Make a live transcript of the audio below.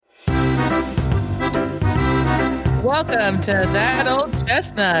Welcome to That Old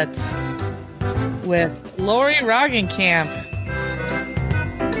Chestnut with Lori Roggenkamp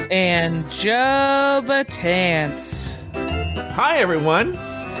and Joe Batance. Hi, everyone.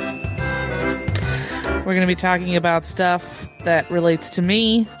 We're going to be talking about stuff that relates to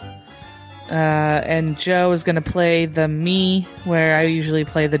me. And Joe is going to play the me, where I usually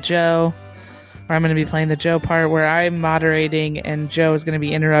play the Joe. Or I'm going to be playing the Joe part where I'm moderating, and Joe is going to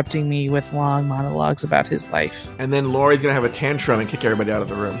be interrupting me with long monologues about his life. And then Lori's going to have a tantrum and kick everybody out of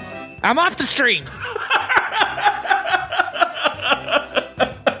the room. I'm off the stream.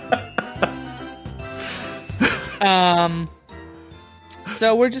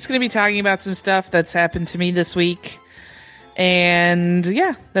 So we're just going to be talking about some stuff that's happened to me this week. And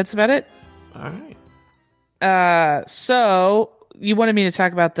yeah, that's about it. All right. So you wanted me to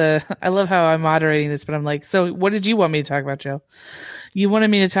talk about I love how I'm moderating this, but I'm like, so what did you want me to talk about, Joe? You wanted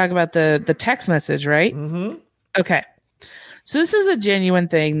me to talk about the text message, right? Mm-hmm. Okay. So this is a genuine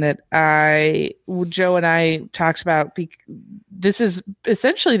thing that Joe and I talked about. This is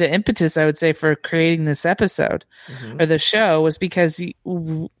essentially the impetus, I would say, for creating this episode or the show, was because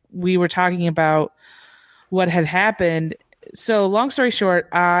we were talking about what had happened. So long story short,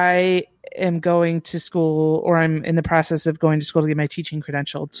 I am going to school, or I'm in the process of going to school to get my teaching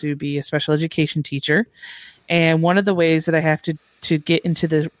credential to be a special education teacher. And one of the ways that I have to get into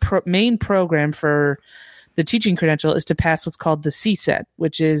the main program for the teaching credential is to pass what's called the CSET,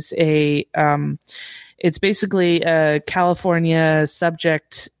 which is it's basically a California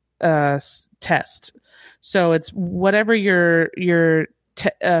subject test. So it's whatever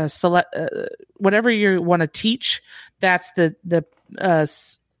whatever you want to teach, that's the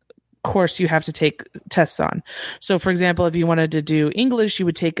course you have to take tests on. So for example, if you wanted to do English, you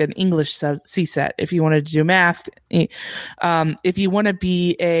would take an English CSET. If you wanted to do math, if you want to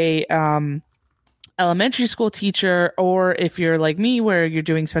be a elementary school teacher, or if you're like me where you're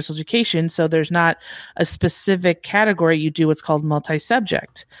doing special education, so there's not a specific category, you do what's called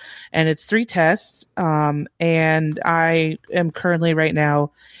multi-subject, and it's 3 tests. And I am currently right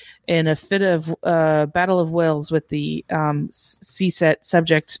now in a fit of battle of wills with the CSET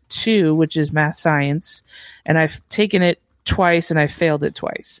subject 2, which is math science, and I've taken it twice and I failed it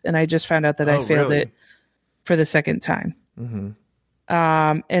twice, and I just found out that I failed it for the second time. Mm-hmm.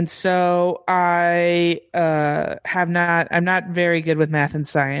 And so I'm not very good with math and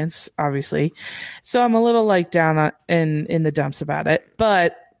science, obviously. So I'm a little like down in the dumps about it,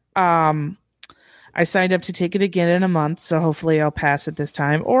 but, I signed up to take it again in a month. So hopefully I'll pass it this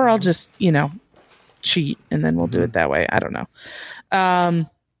time, or I'll just, cheat and then we'll do it that way. I don't know.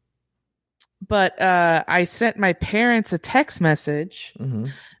 But I sent my parents a text message. Mm-hmm.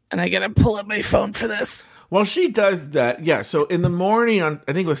 And I gotta pull up my phone for this. Well, she does that. Yeah. So in the morning, I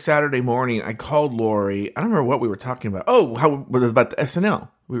think it was Saturday morning, I called Lori. I don't remember what we were talking about. Oh, about the SNL.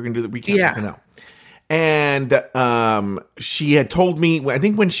 We were going to do the recap of SNL. And she had told me, I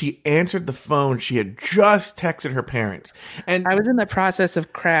think when she answered the phone, she had just texted her parents. And I was in the process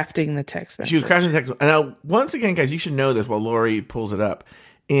of crafting the text message. She was crafting the text. And now, once again, guys, you should know this while Lori pulls it up.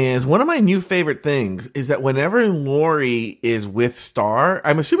 Is one of my new favorite things is that whenever Lori is with Star,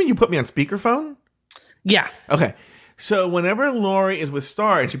 I'm assuming you put me on speakerphone? Yeah. Okay. So whenever Lori is with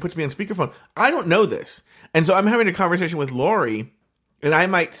Star and she puts me on speakerphone, I don't know this. And so I'm having a conversation with Lori, and I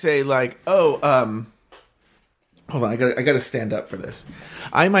might say like, hold on, I gotta stand up for this.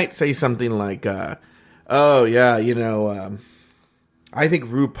 I might say something like, I think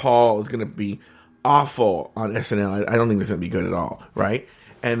RuPaul is going to be awful on SNL. I don't think it's going to be good at all, right?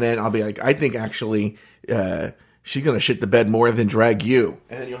 And then I'll be like, I think actually she's going to shit the bed more than drag you.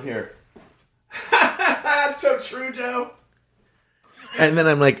 And then you'll hear, that's so true, Joe. And then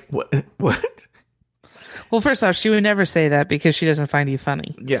I'm like, what? Well, first off, she would never say that because she doesn't find you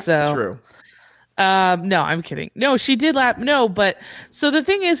funny. Yeah, so, true. No, I'm kidding. No, she did laugh. No, but so the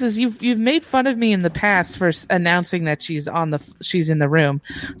thing is you've made fun of me in the past for announcing that she's in the room.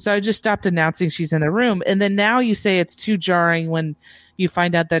 So I just stopped announcing she's in the room, and then now you say it's too jarring when you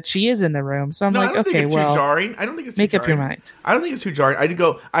find out that she is in the room. So I'm like, okay, well, too jarring. I don't think it's too make jarring. Up your mind. I don't think it's too jarring.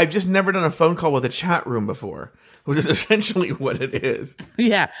 I've just never done a phone call with a chat room before, which is essentially what it is.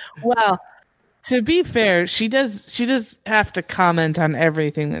 Yeah. Well, to be fair, she does have to comment on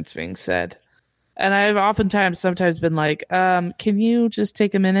everything that's being said. And I've sometimes been like, can you just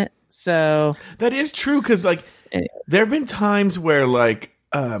take a minute? So that is true. Cause like, there have been times where like,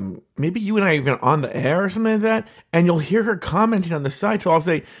 maybe you and I are even on the air or something like that, and you'll hear her commenting on the side. So I'll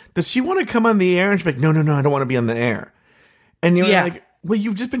say, does she want to come on the air? And she's like, no, I don't want to be on the air. And you're like, well,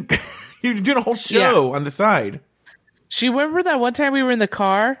 you've just been, you're doing a whole show on the side. She remember that one time we were in the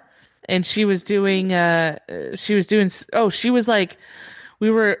car and she was doing she was like we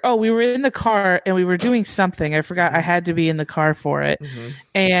were in the car and we were doing something. I forgot I had to be in the car for it.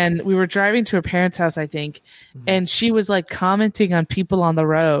 And we were driving to her parents' house, I think. And she was like commenting on people on the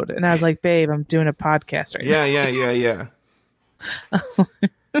road. And I was like, babe, I'm doing a podcast right now. Yeah.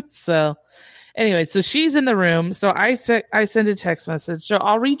 So anyway, so she's in the room. So I send a text message. So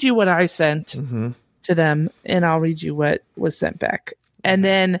I'll read you what I sent to them, and I'll read you what was sent back. And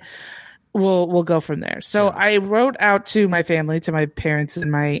then we'll go from there. So I wrote out to my family, to my parents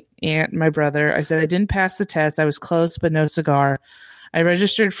and my aunt and my brother. I said I didn't pass the test. I was close, but no cigar. I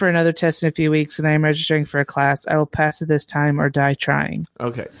registered for another test in a few weeks, and I am registering for a class. I will pass it this time or die trying.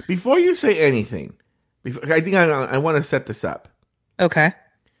 Okay. Before you say anything, I think I want to set this up. Okay.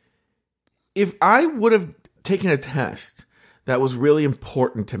 If I would have taken a test that was really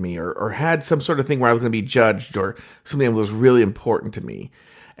important to me, or had some sort of thing where I was going to be judged, or something that was really important to me,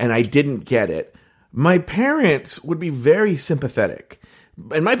 and I didn't get it, my parents would be very sympathetic.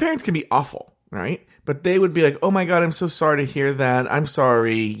 And my parents can be awful, right? But they would be like, oh my God, I'm so sorry to hear that. I'm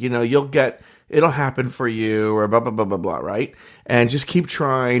sorry. You know, it'll happen for you, or blah, blah, blah, blah, blah, right? And just keep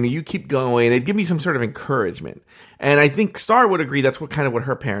trying, and you keep going. They'd give me some sort of encouragement. And I think Star would agree that's what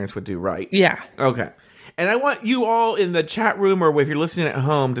her parents would do, right? Yeah. Okay. And I want you all in the chat room, or if you're listening at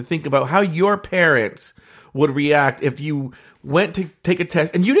home, to think about how your parents would react if you went to take a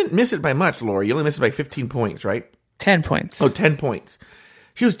test. And you didn't miss it by much, Lori. You only missed it by 15 points, right? 10 points. Oh, 10 points.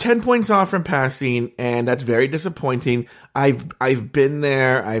 She was 10 points off from passing, and that's very disappointing. I've been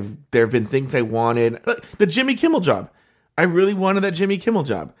there. There have been things I wanted. Look, the Jimmy Kimmel job. I really wanted that Jimmy Kimmel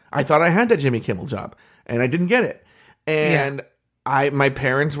job. I thought I had that Jimmy Kimmel job, and I didn't get it. And my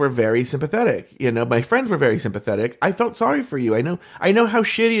parents were very sympathetic. You know, my friends were very sympathetic. I felt sorry for you. I know how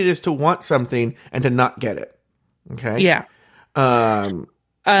shitty it is to want something and to not get it. Okay. Yeah. And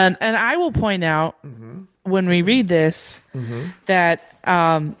I will point out when we read this that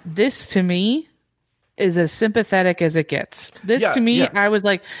this to me is as sympathetic as it gets. This to me, I was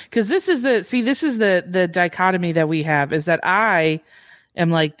like, because this is the dichotomy that we have, is that I am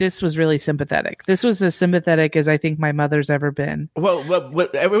like, this was really sympathetic. This was as sympathetic as I think my mother's ever been. Well,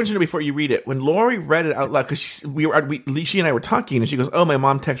 what I want you to know before you read it, when Lori read it out loud, because she and I were talking, and she goes, "Oh, my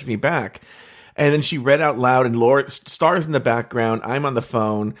mom texted me back," and then she read out loud, and Star's in the background. I'm on the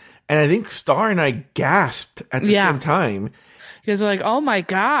phone, and I think Star and I gasped at the same time. Because we're like, "Oh my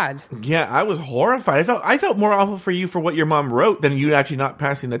God!" Yeah, I was horrified. I felt more awful for you for what your mom wrote than you actually not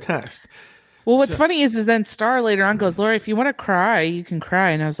passing the test. Well, what's funny is then Star later on goes, Lori, if you want to cry, you can cry.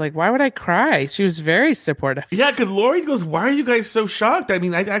 And I was like, why would I cry? She was very supportive. Yeah, because Lori goes, why are you guys so shocked? I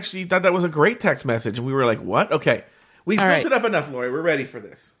mean, I actually thought that was a great text message. And we were like, what? Okay. We've built it up enough, Lori. We're ready for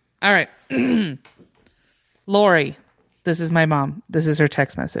this. All right. Lori, this is my mom. This is her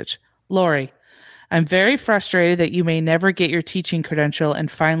text message. Lori, I'm very frustrated that you may never get your teaching credential and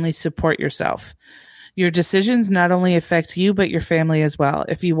finally support yourself. Your decisions not only affect you, but your family as well.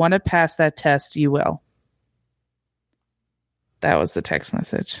 If you want to pass that test, you will. That was the text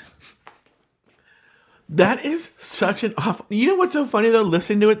message. That is such an awful... You know what's so funny, though?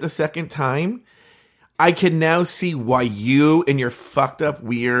 Listening to it the second time, I can now see why you, in your fucked up,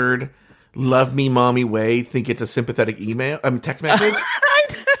 weird, love me, mommy way, think it's a sympathetic text message. I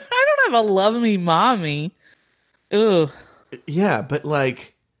don't have a love me, mommy. Ooh. Yeah, but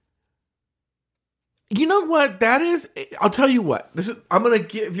like... You know what that is? I'll tell you what. I'm gonna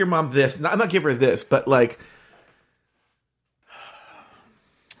give your mom this. I'm not give her this, but like.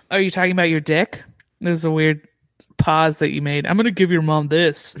 Are you talking about your dick? There's a weird pause that you made. I'm gonna give your mom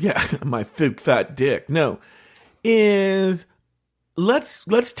this. Yeah, my big fat dick. No, let's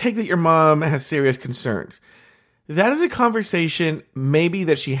take that your mom has serious concerns. That is a conversation maybe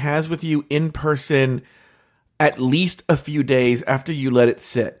that she has with you in person at least a few days after you let it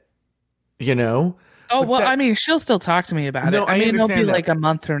sit. You know. Oh, well, I mean, she'll still talk to me about it. I mean, it'll be like a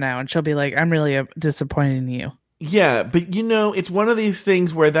month from now, and she'll be like, I'm really disappointed in you. Yeah, but you know, it's one of these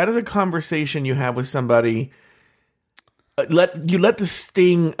things where that is a conversation you have with somebody. Let the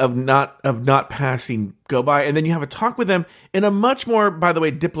sting of not passing go by, and then you have a talk with them in a much more, by the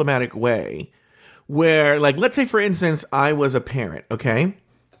way, diplomatic way. Where, like, let's say, for instance, I was a parent, okay?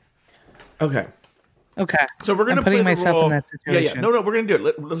 Okay. So we're gonna play myself in that situation. Yeah. No, we're gonna do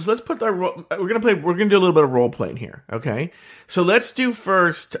it. Let's put our role. We're gonna do a little bit of role playing here. Okay. So let's do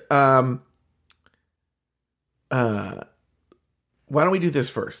first. Why don't we do this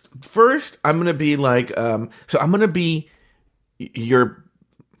first? First, I'm gonna be like. So I'm gonna be your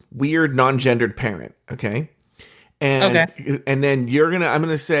weird non-gendered parent. Okay. And then I'm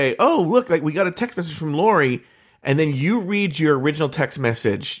gonna say, oh look, like we got a text message from Lori, and then you read your original text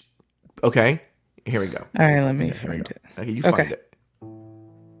message Okay, here we go. All right, let me find it. Okay, you find it.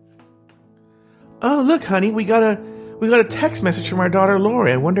 Oh, look, honey, we got a text message from our daughter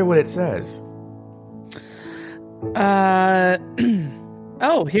Lori. I wonder what it says.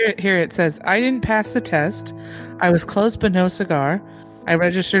 Oh, here it says, I didn't pass the test. I was close but no cigar. I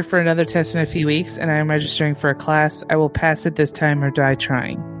registered for another test in a few weeks, and I am registering for a class. I will pass it this time or die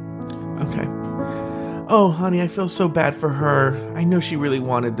trying. Okay. Oh, honey, I feel so bad for her. I know she really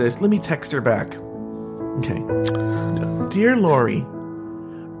wanted this. Let me text her back. Okay. Dear Lori,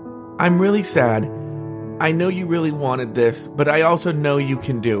 I'm really sad. I know you really wanted this, but I also know you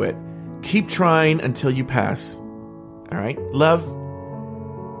can do it. Keep trying until you pass. All right? Love,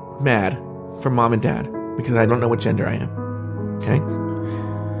 Mad, from Mom and Dad, because I don't know what gender I am. Okay?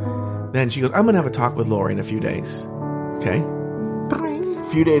 Then she goes, I'm going to have a talk with Lori in a few days. Okay? A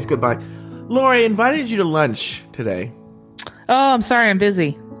few days, goodbye. Lori, I invited you to lunch today. Oh, I'm sorry, I'm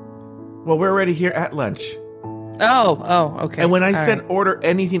busy. Well, we're already here at lunch. Oh, okay. And when I said order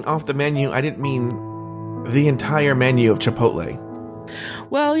anything off the menu, I didn't mean the entire menu of Chipotle.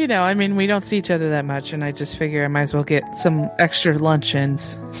 Well, we don't see each other that much, and I just figure I might as well get some extra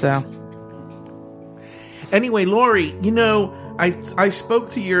luncheons, so. Anyway, Lori, I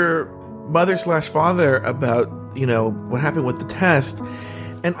spoke to your mother/father about, what happened with the test,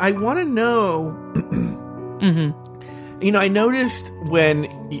 and I want to know, I noticed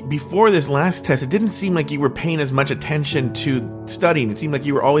before this last test, it didn't seem like you were paying as much attention to studying. It seemed like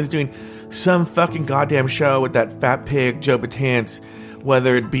you were always doing some fucking goddamn show with that fat pig, Joe Batanz,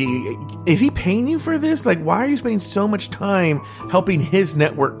 whether it be, is he paying you for this? Like, why are you spending so much time helping his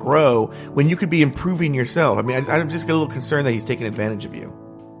network grow when you could be improving yourself? I mean, I'm just a little concerned that he's taking advantage of you.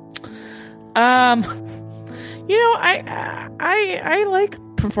 I like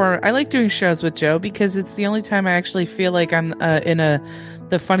I like doing shows with Joe because it's the only time I actually feel like I'm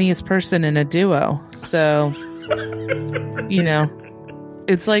the funniest person in a duo. So,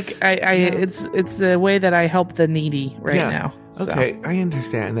 it's like it's the way that I help the needy now. So. Okay, I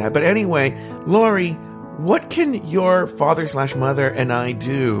understand that. But anyway, Lori, what can your father/mother and I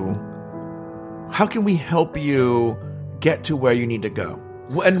do? How can we help you get to where you need to go?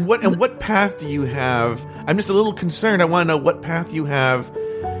 And what path do you have? I'm just a little concerned. I want to know what path you have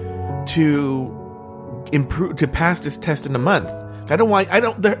to improve, to pass this test in a month.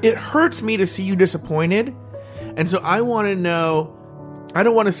 It hurts me to see you disappointed. And so I want to know, I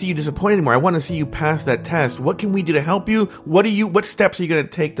don't want to see you disappointed anymore. I want to see you pass that test. What can we do to help you? What steps are you going to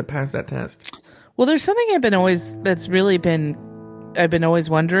take to pass that test? Well, there's something I've been always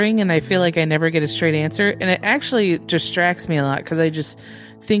wondering, and I feel like I never get a straight answer, and it actually distracts me a lot because I just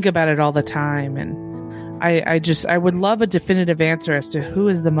think about it all the time, and I would love a definitive answer as to who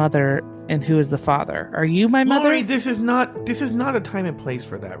is the mother and who is the father. Are you my mother? Lori, this is not a time and place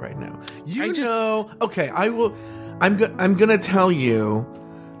for that right now. Okay, I will. I'm gonna tell you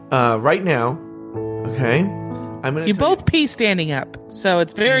right now. Okay, You both pee standing up, so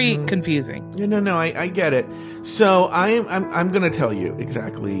it's very confusing. No, I get it. So I'm gonna tell you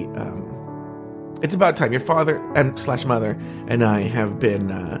exactly. It's about time. Your father / mother and I have been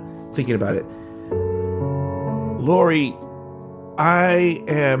thinking about it. Lori, I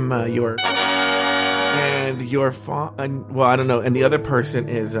am and your well, I don't know, and the other person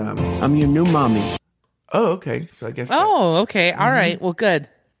is I'm your new mommy. Oh, okay. So I guess. Oh, okay. All right. Well, good.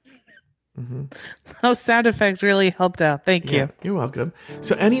 Those sound effects really helped out. Thank you. You're welcome.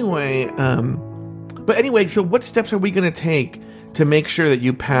 So anyway, so what steps are we going to take to make sure that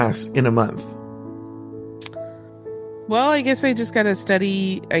you pass in a month? Well, I guess I just got to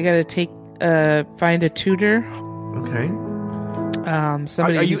study. I got to find a tutor. Okay.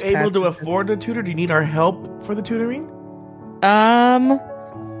 Somebody are you able to afford the tutor? Do you need our help for the tutoring?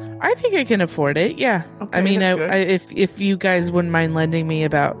 I think I can afford it. Yeah. Okay, I mean, if you guys wouldn't mind lending me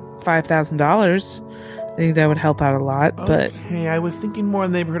about $5,000, I think that would help out a lot. But hey, I was thinking more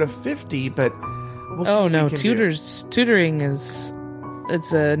in the neighborhood of 50, but we'll see what we can tutoring it's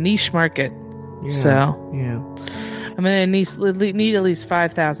a niche market. Yeah, so yeah, I'm gonna need at least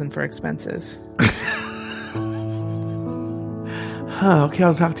 $5,000 for expenses. Okay,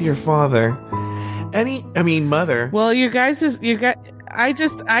 I'll talk to your father. Mother. Well, I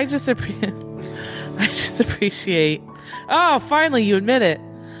just appreciate. Oh, finally, you admit it.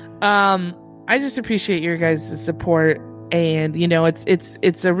 I just appreciate your guys' support, and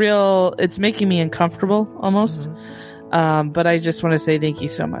it's making me uncomfortable almost. But I just want to say thank you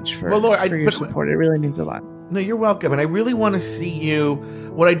so much for your support. It really means a lot. No, you're welcome. And I really want to see you.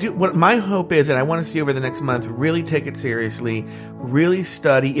 What my hope is, and I want to see over the next month, really take it seriously, really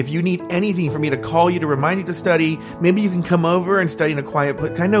study. If you need anything for me to call you to remind you to study, maybe you can come over and study in a quiet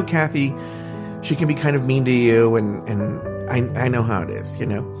place. I know Kathy, she can be kind of mean to you, and I know how it is,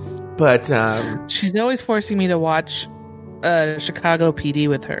 But she's always forcing me to watch Chicago PD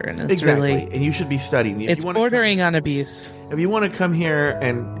with her, and it's exactly. really, and you should be studying. It's bordering on abuse. If you want to come here,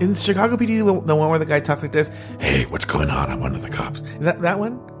 and in Chicago PD, the one where the guy talks like this, "Hey, what's going on? I'm one of the cops." That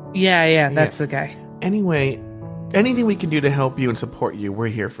one? Yeah, that's the guy. Anyway, anything we can do to help you and support you, we're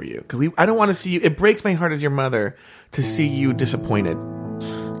here for you. Because I don't want to see you. It breaks my heart as your mother to see you disappointed.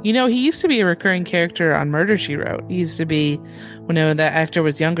 He used to be a recurring character on Murder, She Wrote. He used to be, when that actor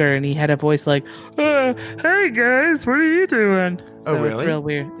was younger, and he had a voice like, "Hey guys, what are you doing?" So really? It's real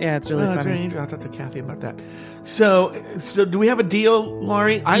weird. Yeah, it's really funny. That's very interesting. I'll talk to Kathy about that. So do we have a deal,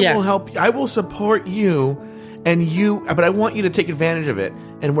 Laurie? I will help you. I will support you, but I want you to take advantage of it.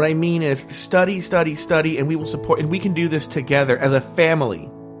 And what I mean is study, and we will support, and we can do this together as a family.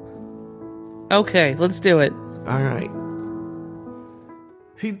 Okay, let's do it. All right.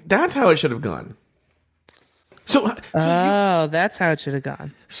 See, that's how it should have gone. That's how it should have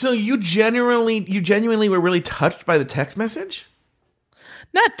gone. So you genuinely were really touched by the text message?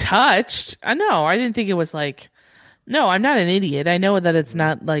 Not touched. No, I didn't think it was like. No, I'm not an idiot. I know that it's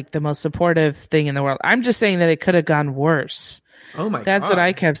not like the most supportive thing in the world. I'm just saying that it could have gone worse. Oh my God. That's what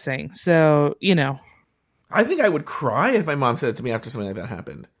I kept saying. So, I think I would cry if my mom said it to me after something like that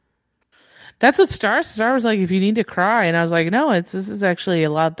happened. That's what Star was like, if you need to cry. And I was like, no, this is actually a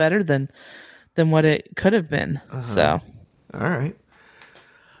lot better than what it could have been. So. All right.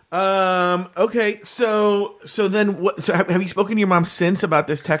 Okay. So then what, so have you spoken to your mom since about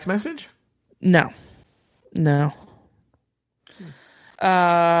this text message? No.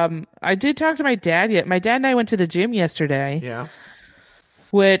 I did talk to my dad. My dad and I went to the gym yesterday. Yeah.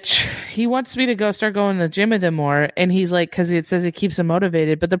 Which he wants me to start going to the gym with him more. And he's like, because it says it keeps him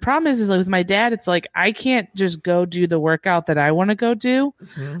motivated. But the problem is like with my dad, it's like, I can't just go do the workout that I want to go do.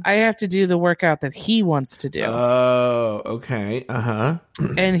 Mm-hmm. I have to do the workout that he wants to do. Oh, okay. Uh-huh.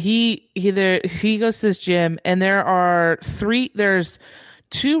 And he goes to this gym, and there's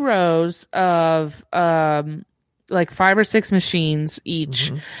 2 rows of, like 5 or 6 machines each,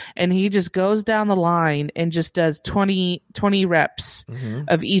 mm-hmm. and he just goes down the line and just does 20 reps mm-hmm.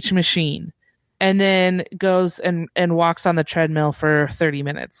 of each machine, and then goes and walks on the treadmill for 30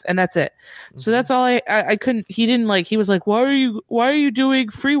 minutes, and that's it. Mm-hmm. So that's all I couldn't. He didn't like. He was like, "Why are you doing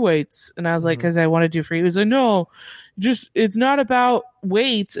free weights?" And I was like, "Because I want to do free." He was like, "No, just it's not about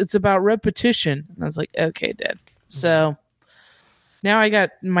weights. It's about repetition." And I was like, "Okay, Dad." Mm-hmm. So. Now I got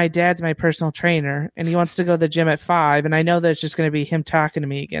my dad's my personal trainer, and he wants to go to the gym at 5, and I know that it's just going to be him talking to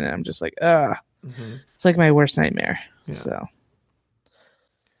me again, and I'm just like, ugh. Mm-hmm. It's like my worst nightmare. Yeah. So,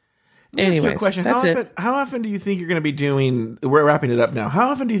 anyways, question: How often do you think you're going to be doing? We're wrapping it up now.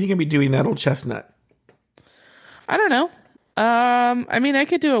 How often do you think you're going to be doing that Old Chestnut? I don't know. I mean, I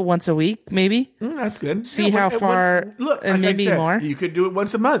could do it once a week, maybe. That's good. See how far, look, and like maybe more. You could do it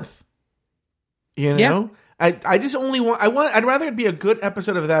once a month. You know. Yeah. I just only I'd rather it be a good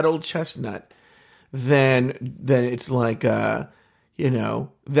episode of that Old Chestnut than it's like that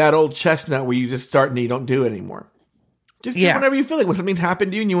Old Chestnut where you just start and you don't do it anymore. Just do whatever you feel like. When something's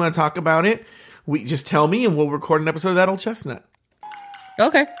happened to you and you want to talk about it, just tell me and we'll record an episode of that Old Chestnut.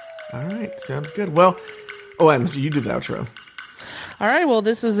 Okay. All right, sounds good. Well, you do the outro. All right. Well,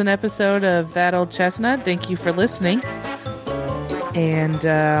 this is an episode of That Old Chestnut. Thank you for listening. And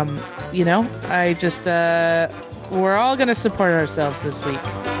I just we're all gonna support ourselves this week.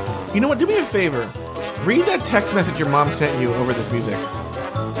 You know what? Do me a favor. Read that text message your mom sent you over this music.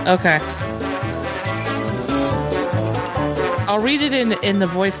 Okay. I'll read it in the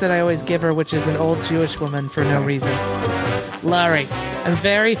voice that I always give her, which is an old Jewish woman for no reason. Laurie, I'm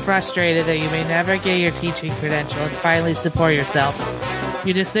very frustrated that you may never get your teaching credential and finally support yourself.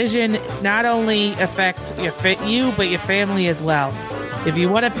 Your decision not only affects you, but your family as well. If you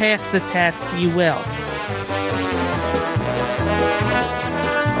want to pass the test, you will.